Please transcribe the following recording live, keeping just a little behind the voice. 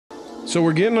So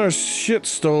we're getting our shit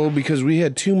stole because we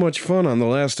had too much fun on the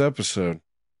last episode.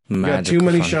 You got too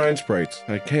many shine sprites.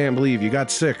 I can't believe you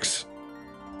got 6.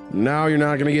 Now you're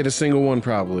not gonna get a single one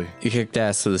probably. You kicked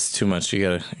ass, so this is too much.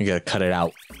 You gotta cut it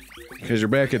out. Because you're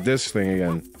back at this thing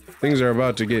again. Things are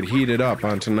about to get heated up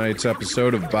on tonight's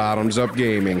episode of Bottoms Up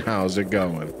Gaming. How's it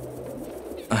going?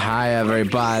 Hi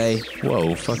everybody.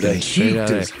 Whoa, fucking the heat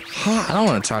is hot. I don't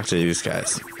want to talk to these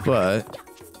guys, but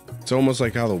it's almost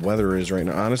like how the weather is right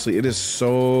now. Honestly, it is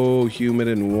so humid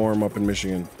and warm up in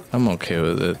Michigan. I'm okay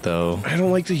with it though. I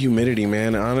don't like the humidity,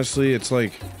 man. Honestly, it's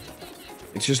like,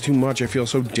 it's just too much. I feel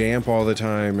so damp all the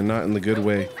time and not in the good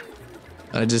way.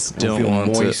 I just don't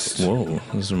want moist. to. Whoa,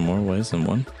 is there more ways than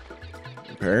one?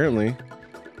 Apparently.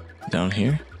 Down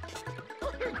here?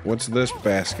 What's this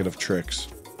basket of tricks?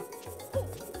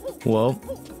 Well,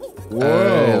 whoa.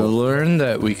 I learned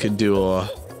that we could do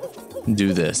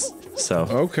this. So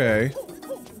okay,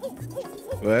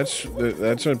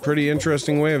 that's a pretty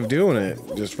interesting way of doing it.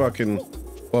 Just fucking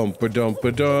bump a dump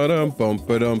a da dum, bump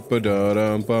a dump a da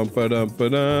dum, bump a dump a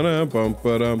da dum, bump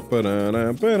a dump a da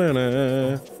dum,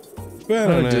 banana. How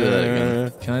do I do that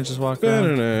again? Can I just walk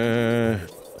around?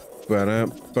 Mario,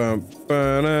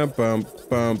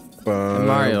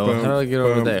 how do I get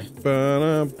over there?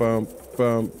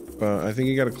 I think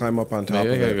you gotta climb up on top of it.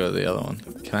 Maybe I gotta go to the other one.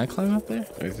 Can I climb up there?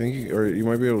 I think or you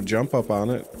might be able to jump up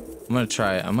on it. I'm gonna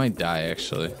try it. I might die,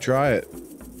 actually. Try it.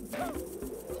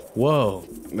 Whoa.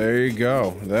 There you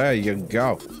go. There you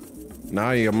go.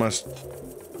 Now you must...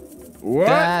 What?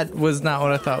 That was not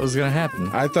what I thought was gonna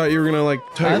happen. I thought you were gonna, like,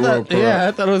 tightrope. Yeah,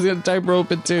 I thought I was gonna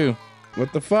tightrope it, too.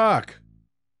 What the fuck?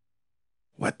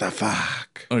 What the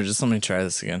fuck? Or just let me try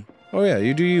this again. Oh, yeah,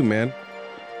 you do you, man.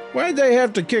 Why'd they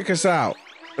have to kick us out?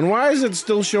 And why is it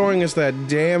still showing us that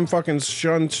damn fucking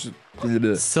shunt?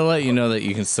 Still let you know that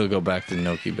you can still go back to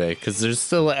Noki Bay, because there's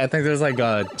still, I think there's like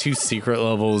 2 secret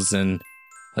levels and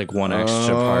like 1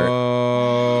 extra part.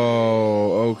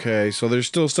 Oh, okay. So there's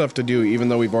still stuff to do, even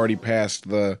though we've already passed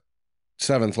the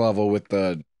 7th level with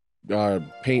the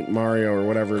Paint Mario or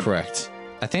whatever. Correct.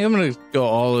 I think I'm gonna go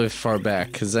all the way far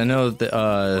back, because I know that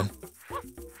I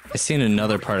seen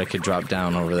another part I could drop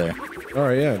down over there. All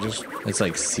right, yeah, just... It's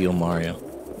like Seal Mario.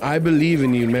 I believe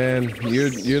in you, man. You're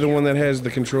the one that has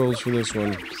the controls for this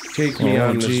one. Take me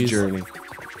on this journey.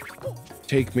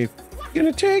 Take me. You're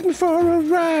gonna take me for a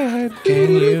ride.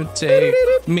 Can you take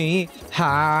me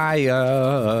higher?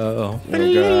 Oh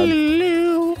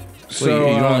God. So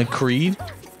wait, you don't like Creed?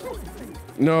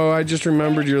 No, I just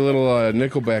remembered your little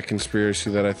Nickelback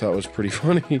conspiracy that I thought was pretty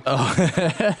funny. Oh.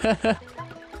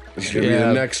 It's gonna be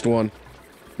the next one,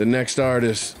 the next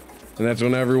artist. And that's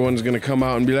when everyone's gonna come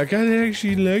out and be like, I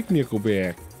actually like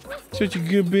Nickelback. Such a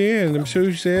good band. I'm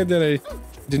so sad that I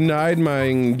denied my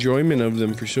enjoyment of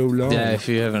them for so long. Yeah, if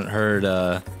you haven't heard,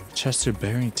 Chester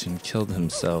Barrington killed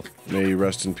himself. May he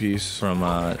rest in peace. From,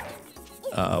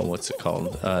 what's it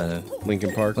called?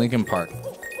 Linkin Park? Linkin Park.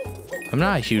 I'm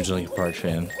not a huge Linkin Park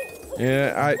fan.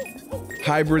 Yeah,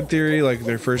 Hybrid Theory, like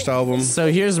their first album.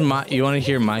 So here's you want to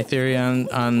hear my theory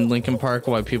on Linkin Park,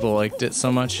 why people liked it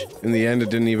so much? In the end,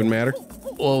 it didn't even matter?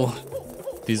 Well,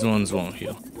 these ones won't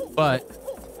heal. But,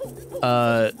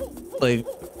 like,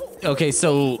 okay,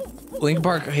 so Linkin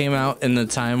Park came out in the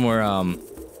time where,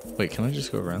 wait, can I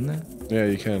just go around that? Yeah,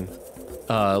 you can.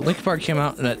 Linkin Park came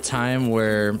out in that time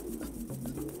where,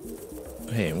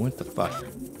 hey, what the fuck?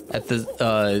 At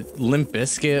the Limp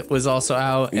Bizkit was also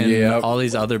out, and all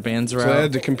these other bands were out. So they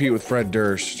had to compete with Fred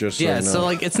Durst, just so you know. So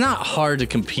like it's not hard to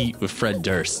compete with Fred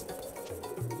Durst.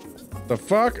 The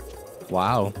fuck?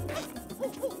 Wow.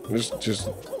 Just.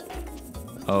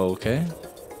 Oh, okay.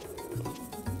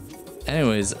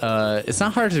 Anyways, it's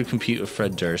not hard to compete with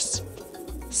Fred Durst.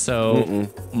 So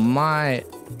my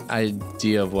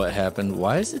idea of what happened.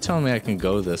 Why is it telling me I can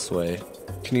go this way?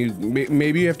 Can you?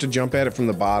 Maybe you have to jump at it from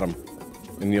the bottom.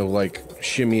 And you'll, like,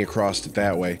 shimmy across it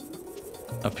that way.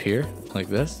 Up here? Like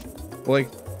this? Like,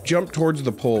 jump towards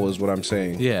the pole is what I'm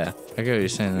saying. Yeah, I get what you're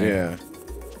saying there. Yeah.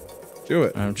 Do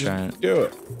it. I'm trying. Do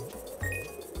it.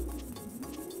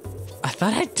 I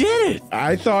thought I did it!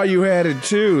 I thought you had it,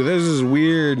 too. This is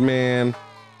weird, man.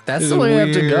 That's the way I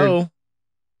have to go.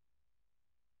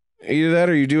 Either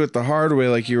that or you do it the hard way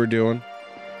like you were doing.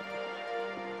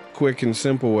 Quick and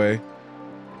simple way.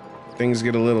 Things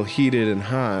get a little heated and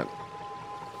hot.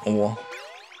 Well,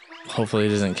 hopefully it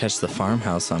doesn't catch the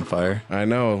farmhouse on fire. I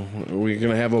know. We're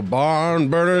gonna have a barn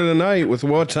burner tonight with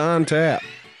what's on tap.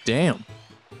 Damn.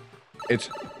 It's...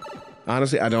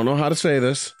 Honestly, I don't know how to say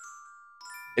this.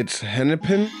 It's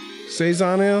Hennepin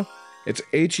Saison Ale. It's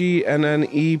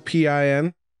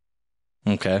Hennepin.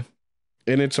 Okay.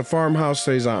 And it's a farmhouse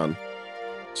Saison.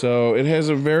 So it has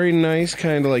a very nice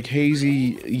kind of like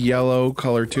hazy yellow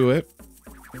color to it.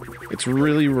 It's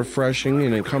really refreshing,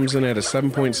 and it comes in at a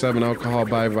 7.7 alcohol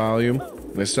by volume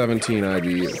and a 17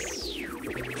 IBU.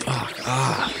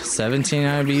 Fuck, 17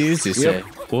 IBUs, you say?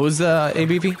 What was the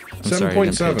ABV?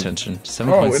 7.7. Attention.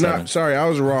 7.7. Oh, sorry, I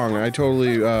was wrong. I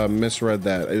totally misread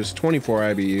that. It was 24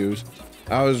 IBUs.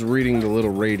 I was reading the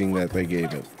little rating that they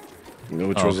gave it,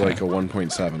 which was like a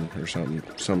 1.7 or something,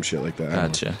 some shit like that.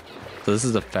 Gotcha. So this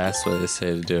is the fast way they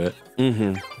say to do it.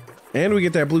 Mm-hmm. And we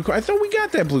get that blue coin. I thought we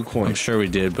got that blue coin. I'm sure we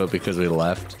did, but because we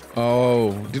left.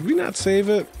 Oh, did we not save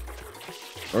it?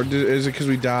 Or is it because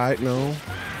we died? No.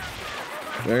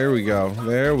 There we go.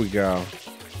 There we go.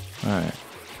 Alright.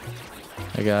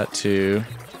 I got to...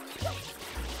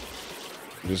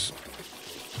 just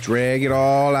drag it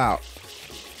all out.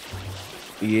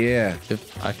 Yeah.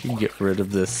 If I could get rid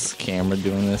of this camera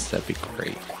doing this, that'd be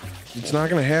great. It's not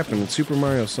gonna happen. It's Super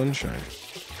Mario Sunshine.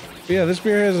 Yeah, this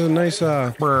beer has a nice, it's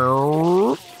hard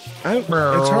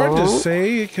to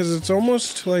say, because it's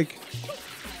almost like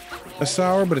a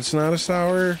sour, but it's not a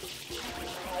sour.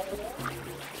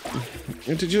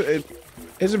 It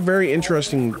has a very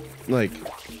interesting, like,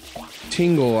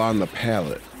 tingle on the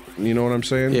palate. You know what I'm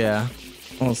saying? Yeah.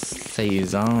 Well,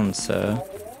 Saison, so.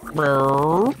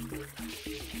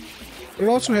 It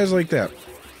also has, like, that,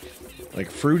 like,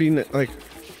 fruity, like,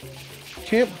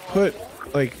 can't put,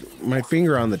 like, my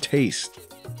finger on the taste,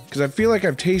 because I feel like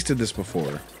I've tasted this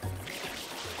before.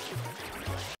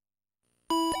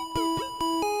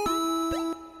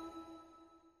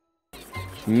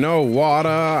 No water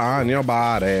on your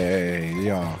body,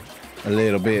 yeah. A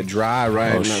little bit dry,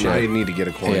 right? Oh, shit. Now you need to get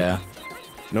a coin. Yeah.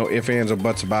 No ifs, ands, or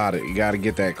buts about it. You got to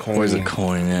get that coin. Where's the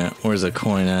coin at? Where's the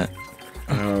coin at?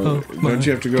 Don't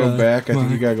you have to go back? I think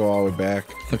you gotta go all the way back.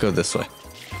 I'll go this way.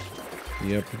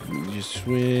 Yep. Just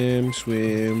swim,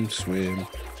 swim, swim.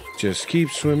 Just keep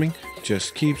swimming.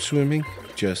 Just keep swimming.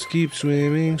 Just keep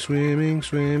swimming, swimming,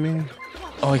 swimming.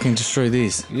 Oh, I can destroy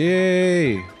these.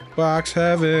 Yay! Box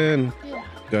heaven.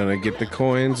 Gonna get the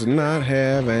coins and not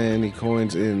have any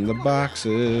coins in the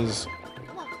boxes.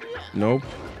 Nope.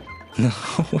 No,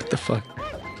 what the fuck?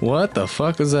 What the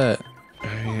fuck was that? I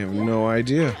have no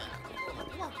idea.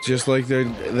 Just like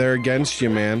they're against you,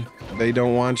 man. They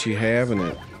don't want you having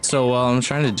it. So while I'm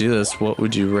trying to do this, what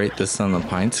would you rate this on the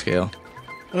pint scale?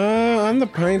 On the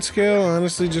pint scale,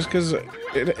 honestly, just because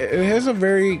it has a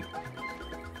very,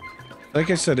 like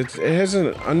I said, it has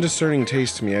an undiscerning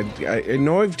taste to me. I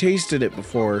know I've tasted it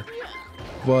before,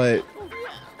 but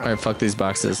Alright, fuck these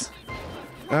boxes.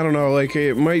 I don't know, like,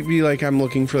 it might be like I'm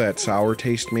looking for that sour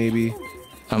taste, maybe.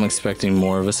 I'm expecting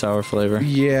more of a sour flavor.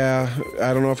 Yeah,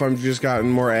 I don't know if I'm just gotten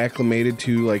more acclimated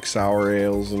to, like, sour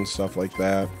ales and stuff like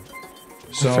that.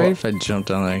 So, I'm afraid if I jump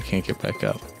down there, I can't get back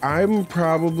up. I'm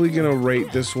probably gonna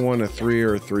rate this one a 3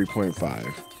 or a 3.5.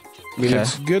 I mean,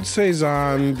 it's good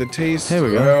Saison. The taste... There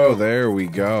we go. Oh, there we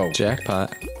go.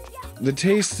 Jackpot. The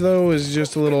taste, though, is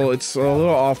just a little... It's a little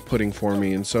off-putting for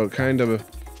me, and so it kind of...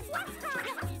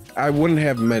 I wouldn't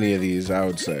have many of these, I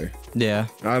would say. Yeah.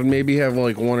 I'd maybe have,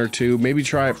 like, 1 or 2. Maybe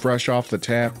try it fresh off the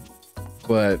tap.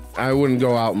 But I wouldn't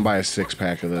go out and buy a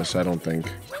 6-pack of this, I don't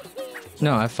think.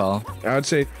 No, I follow. I would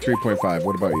say 3.5.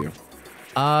 What about you?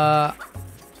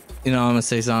 You know, I'm a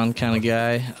Saison kind of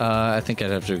guy. I think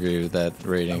I'd have to agree with that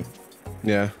rating.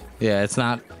 Yeah. Yeah, it's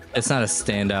not a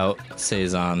standout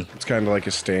Saison. It's kind of like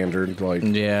a standard, like...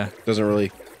 Yeah. Doesn't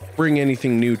really bring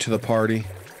anything new to the party.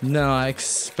 No, I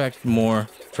expect more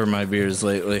for my beers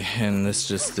lately, and this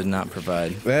just did not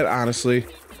provide. That, honestly,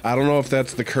 I don't know if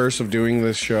that's the curse of doing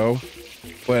this show,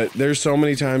 but there's so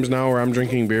many times now where I'm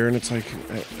drinking beer and it's like,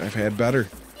 I've had better.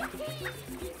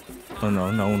 Oh,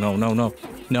 no, no, no, no, no.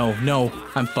 No, no,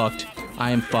 I'm fucked. I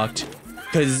am fucked.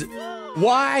 Because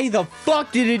why the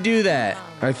fuck did it do that?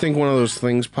 I think one of those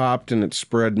things popped and it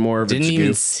spread more of its Didn't even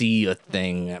goo. see a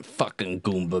thing, that fucking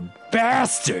Goomba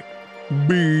bastard.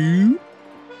 Boo.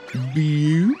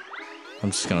 Boo.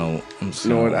 I'm just gonna You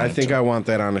know what? I think I want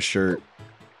that on a shirt.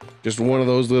 Just one of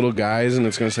those little guys, and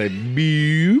it's gonna say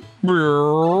boo,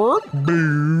 boo,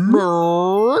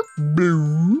 boo,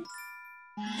 boo.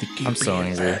 I'm so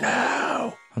angry.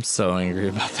 I'm so angry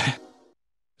about that.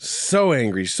 So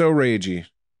angry, so ragey.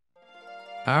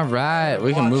 All right,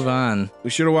 we can move on. We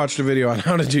should have watched a video on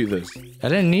how to do this. I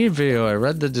didn't need a video. I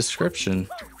read the description.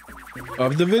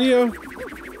 Of the video?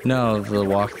 No, the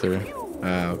walkthrough.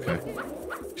 Ah, okay.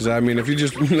 Because, I mean, if you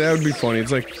just... that would be funny.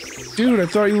 It's like, dude, I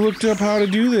thought you looked up how to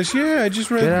do this. Yeah, I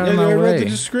just read, I read the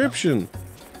description.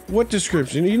 What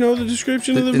description? You know the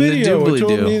description of the video. It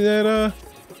told me that,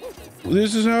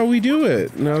 this is how we do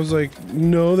it. And I was like,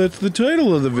 no, that's the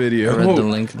title of the video. I read the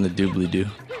link in the doobly-doo.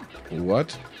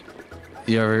 What?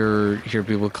 You ever hear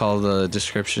people call the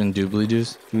description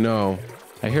doobly-doos? No.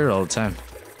 I hear it all the time.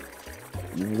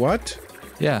 What?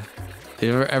 Yeah.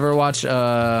 You ever watch,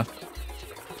 what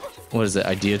is it,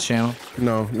 Idea Channel?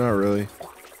 No, not really.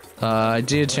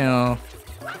 Idea Channel.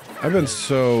 I've been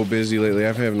so busy lately,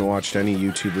 I haven't watched any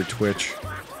YouTube or Twitch.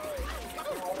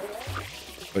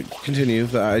 But continue,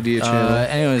 the Idea Channel.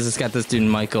 Anyways, it's got this dude,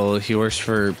 Michael. He works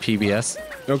for PBS.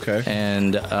 Okay.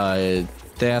 And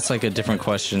they ask like a different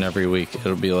question every week.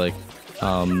 It'll be like,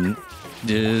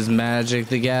 is Magic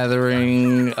the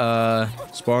Gathering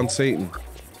Spawn Satan?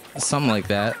 Something like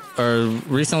that. Or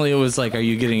recently it was like, are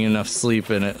you getting enough sleep?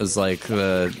 And it was like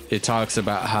it talks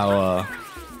about how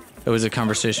it was a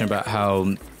conversation about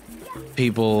how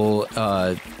people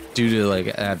due to like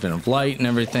advent of light and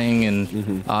everything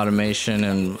and automation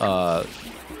and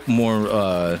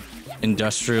more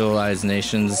industrialized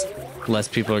nations, less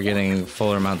people are getting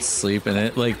fuller amounts of sleep. And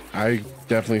it like, I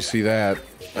definitely see that.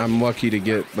 I'm lucky to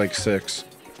get like 6.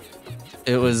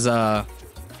 it was God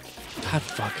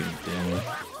fucking damn it.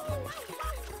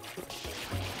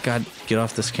 God, get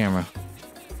off this camera.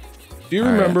 Do you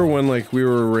remember when like we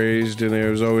were raised and it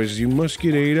was always, you must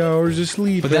get 8 hours of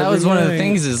sleep? But that was one of the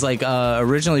things is like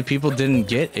originally people didn't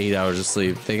get 8 hours of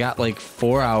sleep. They got like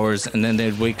 4 hours and then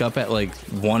they'd wake up at like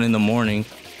 1 in the morning.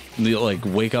 They'd like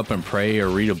wake up and pray or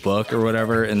read a book or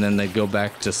whatever, and then they'd go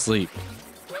back to sleep.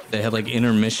 They had like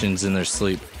intermissions in their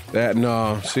sleep.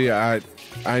 No, see, I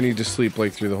need to sleep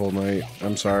like through the whole night.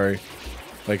 I'm sorry.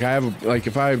 Like I have like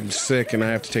if I'm sick and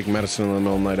I have to take medicine in the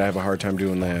middle of the night, I have a hard time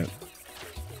doing that.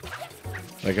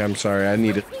 Like I'm sorry, I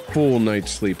need a full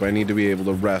night's sleep. I need to be able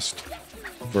to rest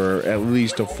for at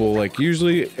least a full, like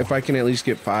usually if I can at least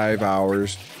get 5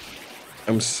 hours,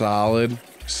 I'm solid.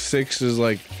 6 is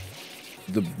like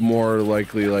the more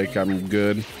likely like I'm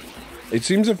good. It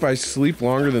seems if I sleep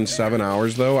longer than 7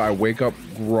 hours though, I wake up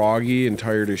groggy and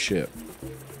tired as shit.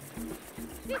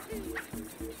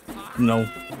 No.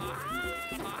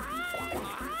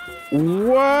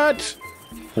 What?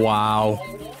 Wow.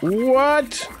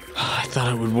 What? I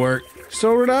thought it would work.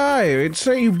 So did I. It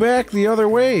sent you back the other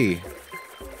way.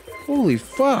 Holy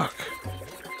fuck.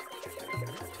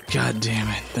 God damn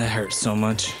it. That hurt so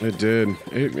much. It did.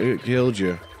 It killed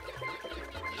you.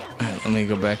 Alright, let me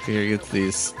go back here and get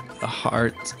these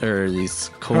hearts, or these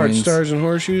coins. Heart, stars, and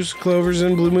horseshoes, clovers,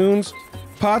 and blue moons,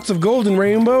 pots of golden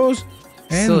rainbows,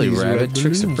 and silly these rabbit red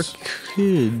tricks are balloons. for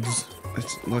kids.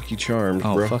 That's Lucky Charms,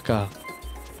 Oh, bro. fuck off.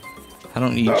 I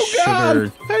don't eat God,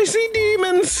 sugar. I see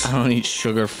demons. I don't eat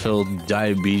sugar-filled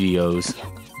diabetios.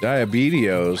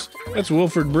 Diabetios. That's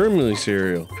Wilford Brimley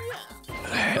cereal.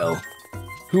 Hell.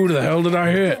 Who the hell did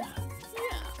I hit?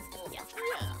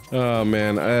 Oh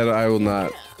man, I will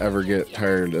not ever get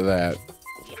tired of that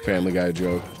Family Guy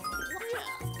joke.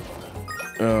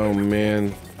 Oh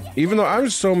man. Even though I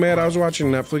was so mad, I was watching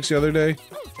Netflix the other day,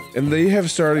 and they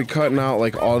have started cutting out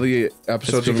like all the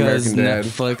episodes of American Dad.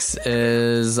 Netflix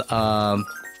is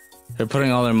they're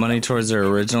putting all their money towards their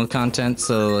original content,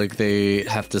 so like they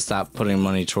have to stop putting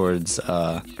money towards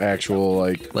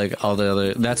Actual like all the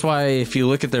other. That's why if you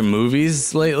look at their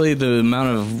movies lately, the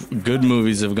amount of good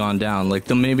movies have gone down. Like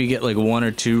they'll maybe get like 1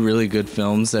 or 2 really good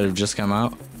films that have just come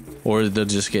out, or they'll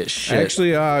just get shit.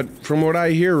 Actually, from what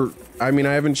I hear, I mean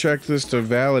I haven't checked this to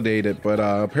validate it, but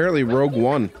apparently Rogue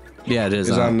One. Yeah, it is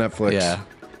on Netflix. Yeah.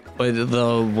 But the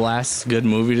last good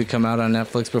movie to come out on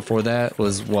Netflix before that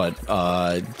was what?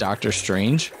 Doctor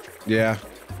Strange? Yeah.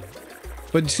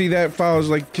 But see, that follows,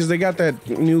 like, because they got that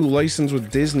new license with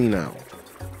Disney now.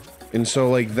 And so,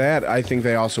 like, that, I think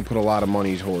they also put a lot of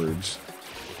money towards.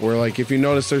 Where, like, if you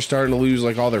notice, they're starting to lose,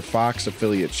 like, all their Fox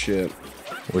affiliate shit.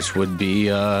 Which would be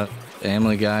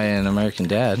Family Guy and American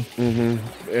Dad.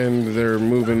 Mm-hmm. And they're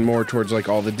moving more towards, like,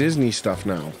 all the Disney stuff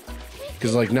now.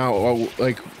 Because, like, now,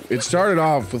 like, it started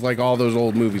off with, like, all those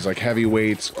old movies, like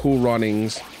Heavyweights, Cool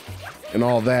Runnings, and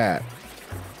all that.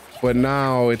 But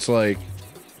now it's, like,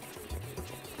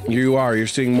 you're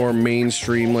seeing more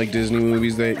mainstream, like, Disney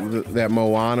movies. That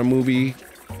Moana movie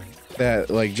that,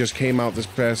 like, just came out this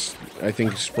past, I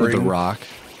think, spring. With The Rock.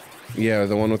 Yeah,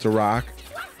 the one with The Rock.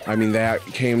 I mean, that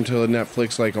came to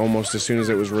Netflix, like, almost as soon as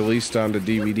it was released onto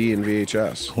DVD and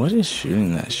VHS. What is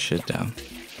shooting that shit down?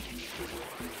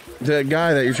 That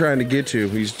guy that you're trying to get to,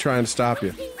 he's trying to stop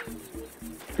you.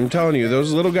 I'm telling you,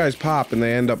 those little guys pop and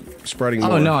they end up spreading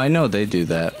more. Oh, no, I know they do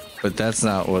that, but that's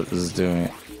not what is doing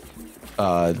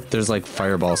it. There's like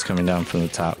fireballs coming down from the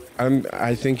top.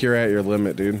 I think you're at your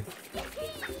limit, dude.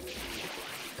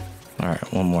 All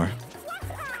right, one more.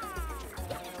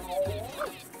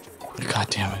 God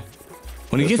damn it.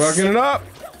 When he gets fucking it up.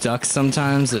 ducks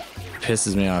sometimes, it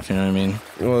pisses me off. You know what I mean?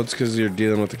 Well, it's because you're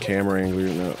dealing with the camera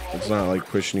angle. It's not like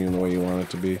pushing you in the way you want it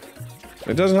to be.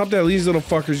 It doesn't help that these little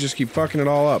fuckers just keep fucking it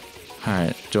all up. All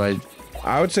right.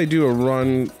 I would say do a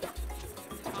run.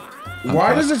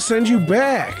 Why does it send you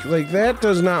back? Like, that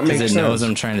does not make sense. Because it knows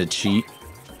I'm trying to cheat.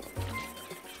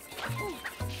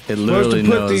 It literally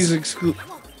knows.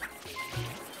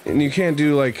 And you can't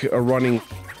do, like, a running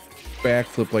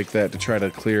backflip like that to try to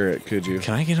clear it, could you?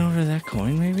 Can I get over that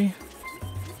coin, maybe?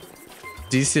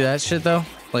 Do you see that shit, though?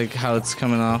 Like, how it's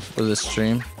coming off of the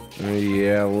stream?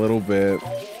 Yeah, a little bit.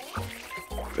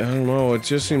 I don't know. It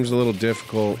just seems a little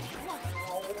difficult.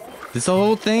 This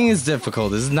whole thing is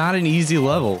difficult. This is not an easy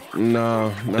level. No,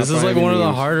 not this is like one of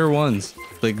the harder ones.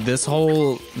 Like this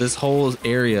whole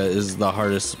area is the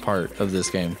hardest part of this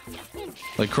game.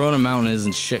 Like Corona Mountain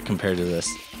isn't shit compared to this.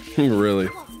 Really?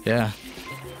 Yeah.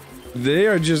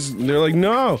 They're like,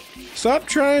 no, stop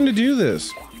trying to do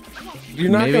this. You're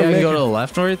not Maybe gonna I can go to the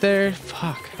left right there.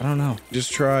 Fuck, I don't know.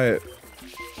 Just try it.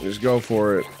 Just go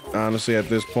for it. Honestly, at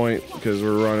this point, because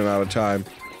we're running out of time.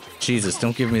 Jesus,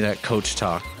 don't give me that coach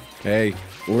talk. Hey,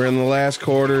 we're in the last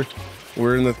quarter.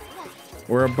 We're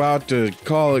about to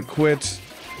call it quits.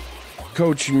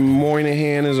 Coach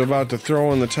Moynihan is about to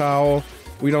throw in the towel.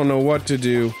 We don't know what to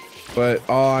do, but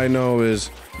all I know is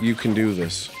you can do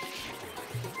this.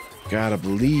 Gotta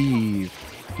believe.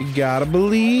 You gotta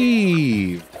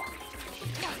believe.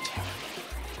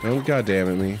 Don't goddamn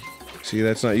it me. See,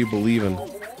 that's not you believing.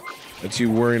 That's you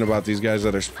worrying about these guys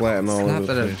that are splatting all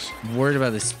over the place. I'm worried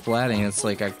about this splatting. It's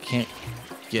like I can't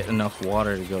get enough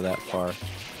water to go that far.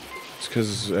 It's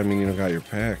because, I mean, you don't got your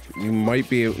pack. You might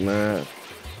be... Nah.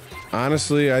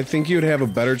 Honestly, I think you would have a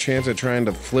better chance at trying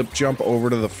to flip jump over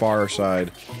to the far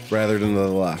side rather than the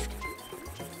left.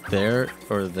 There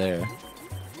or there?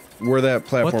 Where that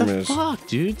platform is. What the fuck,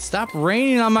 dude? Stop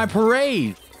raining on my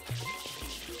parade!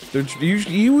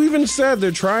 You even said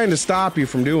they're trying to stop you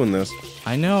from doing this.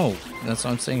 I know. That's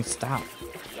what I'm saying. Stop.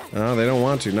 No, they don't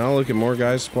want to. Now look at more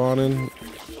guys spawning.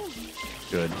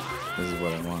 Good. This is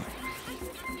what I want.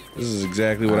 This is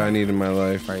exactly what I need in my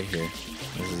life. Right here.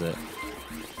 This is it.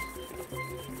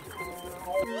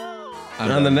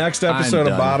 On the next episode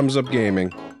of Bottoms Up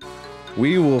Gaming,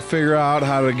 we will figure out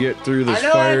how to get through this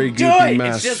fiery, goopy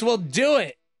mess. It's just we'll do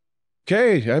it.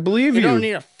 Okay, I believe you. We don't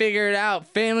need to figure it out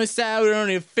family style. We don't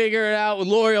need to figure it out with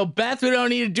L'Oreal Beth. We don't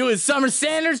need to do it with Summer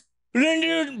Sanders. We don't need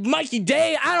to do it with Mikey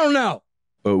Day. I don't know.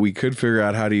 But we could figure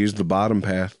out how to use the bottom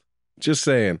path. Just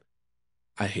saying.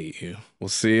 I hate you. We'll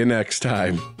see you next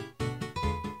time.